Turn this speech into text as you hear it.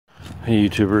Hey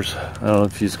YouTubers, I don't know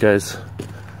if you guys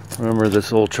remember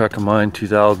this old truck of mine,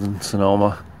 2000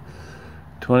 Sonoma.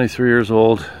 23 years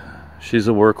old. She's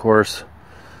a workhorse.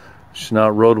 She's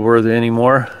not roadworthy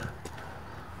anymore,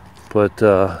 but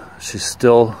she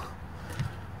still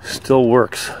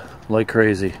works like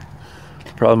crazy.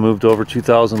 Probably moved over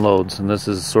 2,000 loads, and this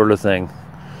is the sort of thing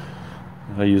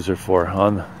I use her for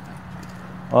on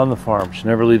the farm. She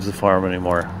never leaves the farm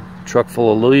anymore. Truck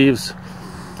full of leaves.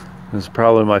 This is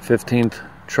probably my 15th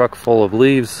truck full of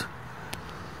leaves.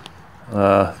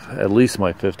 At least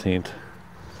my 15th.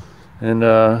 And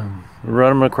we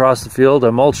run them across the field.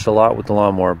 I mulched a lot with the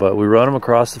lawnmower, but we run them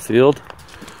across the field.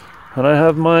 And I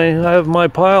have my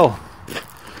pile.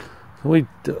 I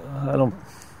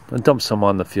dump some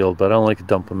on the field, but I don't like to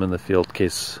dump them in the field in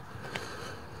case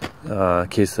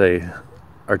they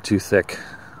are too thick.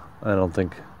 I don't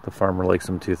think the farmer likes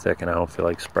them too thick, and I don't feel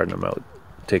like spreading them out.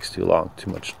 It takes too long, too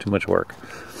much work.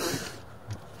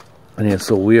 And yeah,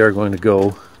 so we are going to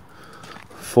go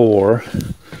for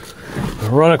a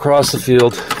run across the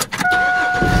field to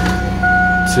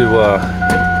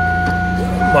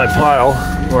my pile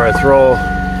where I throw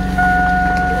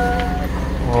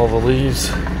all the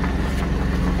leaves.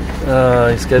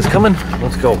 These guys coming?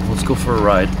 Let's go for a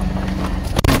ride.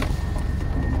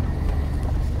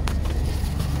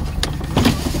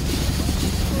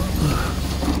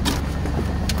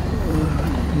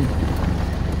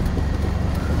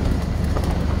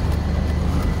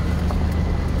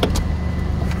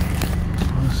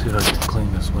 See if I can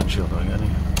clean this windshield. I got any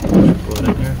fluid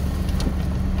in here?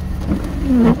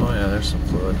 Oh yeah, there's some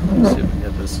fluid. Let's see if we can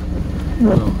get this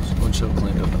windshield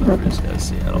cleaned up enough for you guys to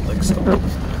see. I don't think so. I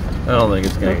don't think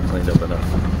it's gonna get cleaned up enough.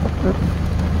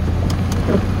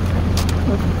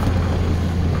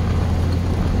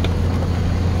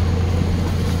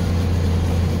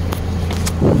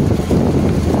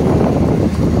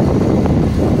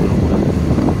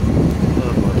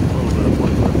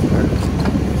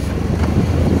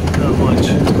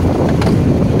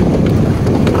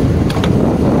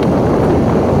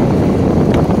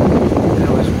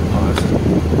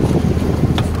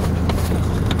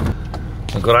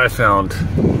 Look what I found.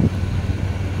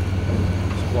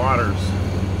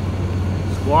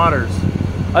 Squatters.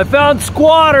 I found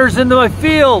squatters in my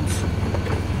fields.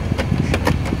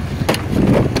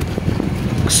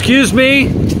 Excuse me. I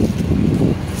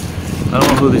don't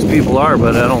know who these people are,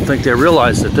 but I don't think they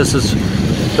realize that this is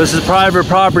private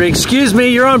property. Excuse me,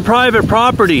 you're on private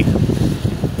property. Yeah,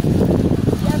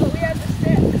 but we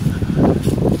understand.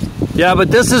 Yeah,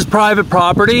 but this is private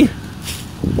property.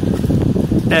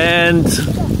 And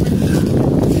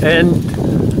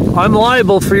I'm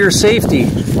liable for your safety,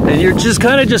 and you're just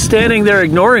kind of standing there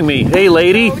ignoring me. Hey,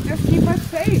 lady. No, just keep us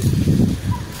safe.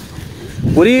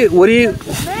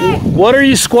 What are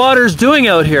you squatters doing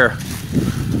out here?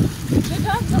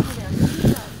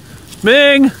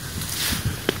 Ming,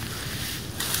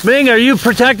 are you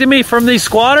protecting me from these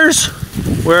squatters?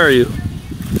 Where are you?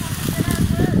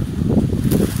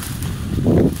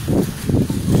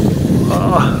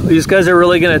 These guys are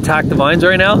really going to attack the vines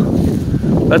right now?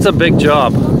 That's a big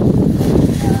job.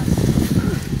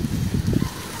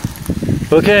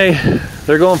 Okay,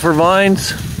 they're going for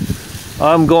vines.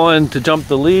 I'm going to jump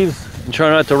the leaves and try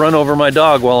not to run over my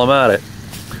dog while I'm at it.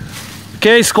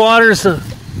 Okay, squatters,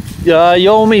 you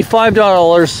owe me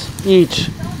 $5 each.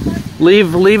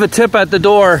 Leave a tip at the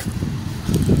door.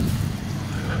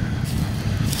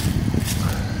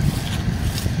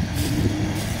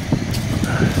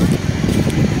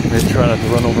 I try not to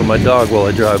run over my dog while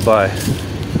I drive by.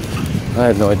 I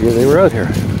had no idea they were out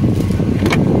here.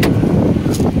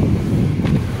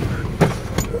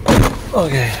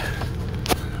 Okay.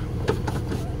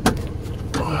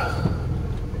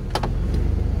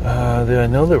 I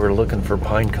know they were looking for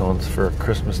pine cones for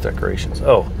Christmas decorations.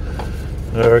 Oh,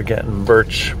 they're getting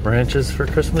birch branches for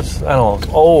Christmas? I don't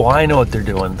know. Oh, I know what they're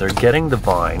doing. They're getting the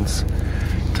vines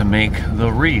to make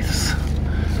the wreaths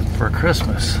for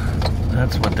Christmas.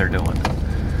 That's what they're doing.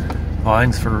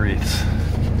 Vines for wreaths.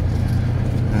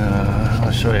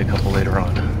 I'll show you a couple later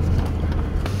on.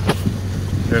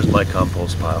 There's my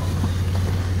compost pile.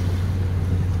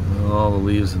 All the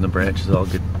leaves and the branches all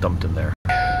get dumped in there.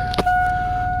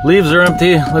 Leaves are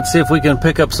empty. Let's see if we can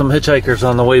pick up some hitchhikers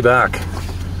on the way back.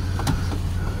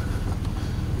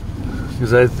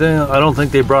 Because I don't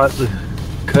think they brought the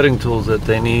cutting tools that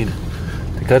they need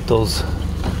to cut those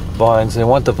vines. They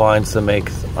want the vines to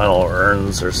make, I don't know,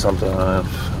 urns or something,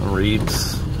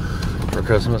 reeds for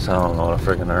Christmas. I don't know what a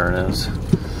freaking urn is.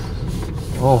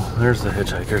 Oh, there's the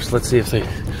hitchhikers. Let's see if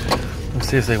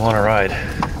they want to ride.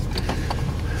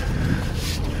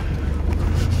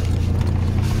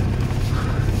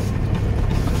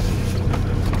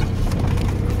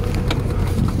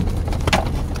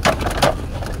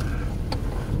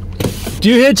 Do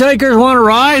you hitchhikers want to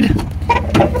ride?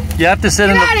 You have to sit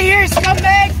in the... Get out of here,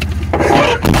 scumbag!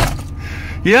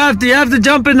 You have to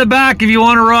jump in the back if you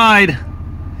want to ride.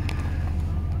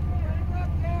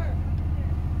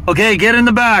 Okay, get in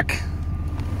the back.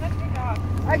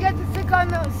 I get to sit on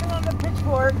the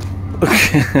pitchfork.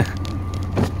 Okay.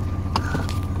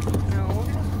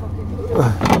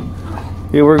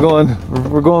 Yeah, we're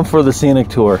going for the scenic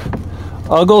tour.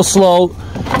 I'll go slow.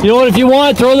 You know what? If you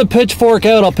want, throw the pitchfork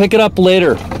out. I'll pick it up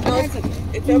later. No,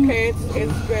 it's okay. It's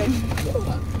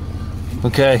good.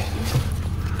 Okay.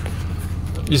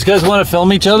 You guys want to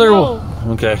film each other? No.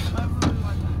 Okay.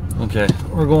 Okay.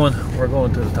 We're going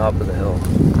to the top of the hill.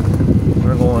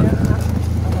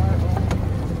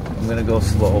 I'm gonna go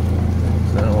slow.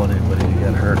 I don't want anybody to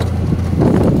get hurt.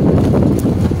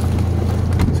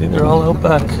 See, they're all out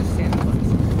back.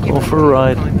 Go for a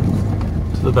ride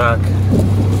to the back.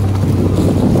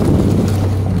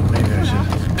 Maybe I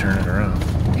should turn it around.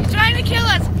 He's trying to kill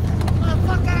us!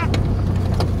 Motherfucker!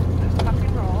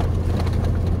 Fucking roll.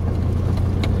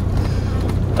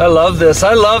 I love this.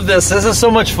 I love this. This is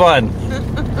so much fun.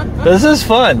 This is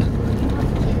fun.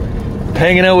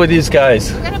 Hanging out with these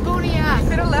guys. Get a booty ass.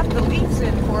 Could have left the leaves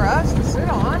in for us to sit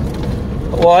on.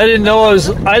 Well, I didn't know I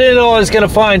was gonna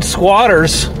find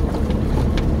squatters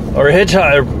or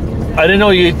hitchhikers. I didn't know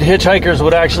you hitchhikers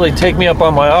would actually take me up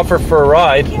on my offer for a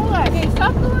ride. Kill us. Hey,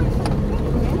 stop going.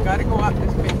 You gotta go up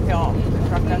this big hill. The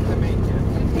truck doesn't make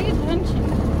it. Pay attention.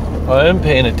 I am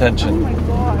paying Oh attention. my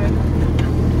god.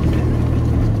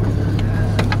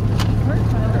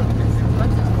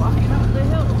 Let's just walking up the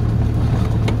hill.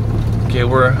 Okay,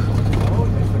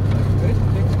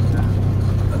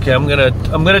 Okay, I'm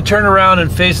gonna turn around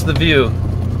and face the view.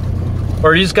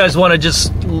 Or do you guys want to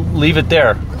just leave it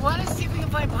there? We want to see if we can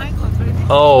find pine cones, but I think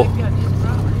Oh. we might be on his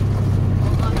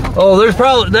property. Oh, there's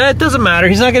probably that doesn't matter.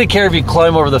 He's not gonna care if you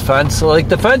climb over the fence. So, like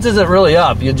the fence isn't really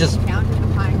up. You just. Down to the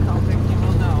pine cones and you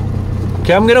will know.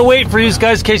 Okay, I'm gonna wait for you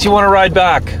guys in case you want to ride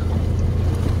back.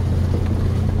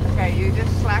 Okay, you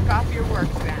just slack off your work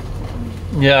then.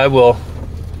 Yeah, I will.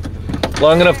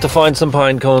 Long enough to find some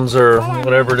pine cones or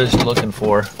whatever it is you're looking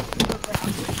for.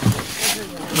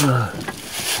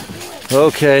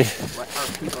 Okay. What are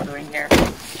people doing here?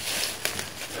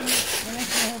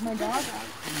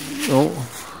 Oh,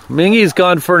 Mingy's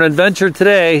gone for an adventure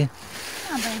today.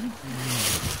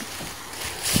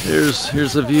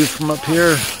 Here's a view from up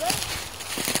here.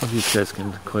 If you guys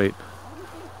can quite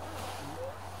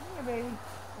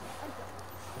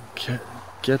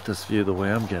get this view the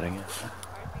way I'm getting it.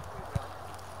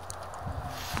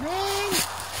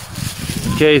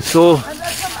 Okay, so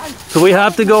we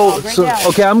have to go. So,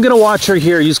 okay, I'm gonna watch her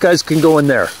here. You guys can go in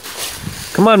there.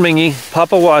 Come on, Mingy.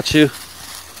 Papa watch you.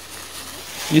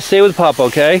 You stay with Papa,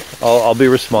 okay? I'll be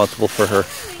responsible for her.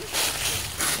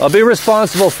 I'll be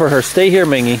responsible for her. Stay here,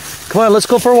 Mingy. Come on, let's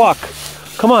go for a walk.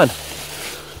 Come on.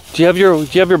 Do you have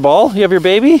your ball? You have your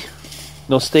baby?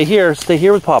 No, stay here. Stay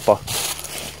here with Papa.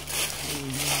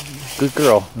 Good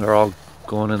girl. They're all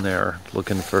going in there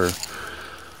looking for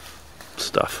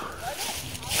stuff.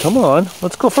 Come on,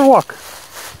 let's go for a walk.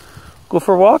 Go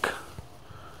for a walk?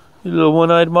 You little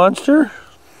one-eyed monster.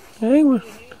 Hey,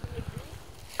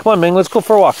 come on, Ming, let's go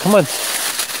for a walk. Come on.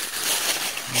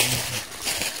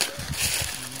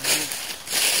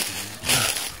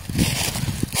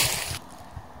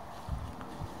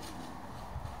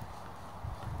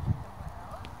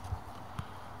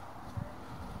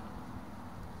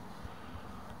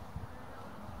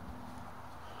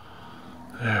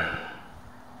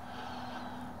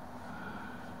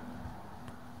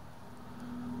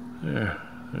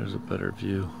 There's a better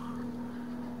view.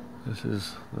 This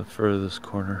is the furthest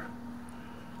corner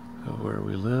of where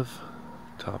we live,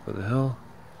 top of the hill.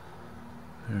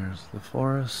 There's the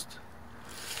forest.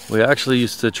 We actually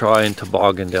used to try and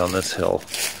toboggan down this hill.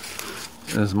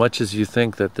 And as much as you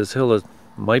think that this hill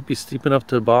might be steep enough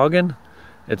to toboggan,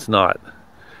 it's not.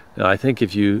 Now, I think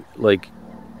if you like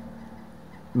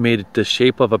made it the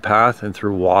shape of a path and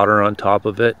threw water on top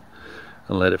of it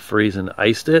and let it freeze and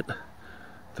iced it,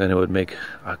 then it would make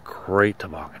a great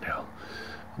toboggan hill.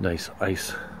 Nice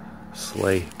ice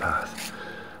sleigh path.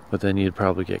 But then you'd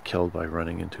probably get killed by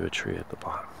running into a tree at the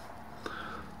bottom.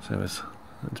 So anyways,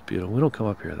 it's beautiful. We don't come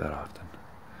up here that often,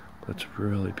 but it's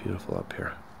really beautiful up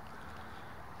here.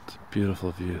 It's a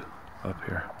beautiful view up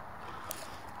here.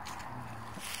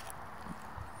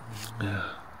 Yeah.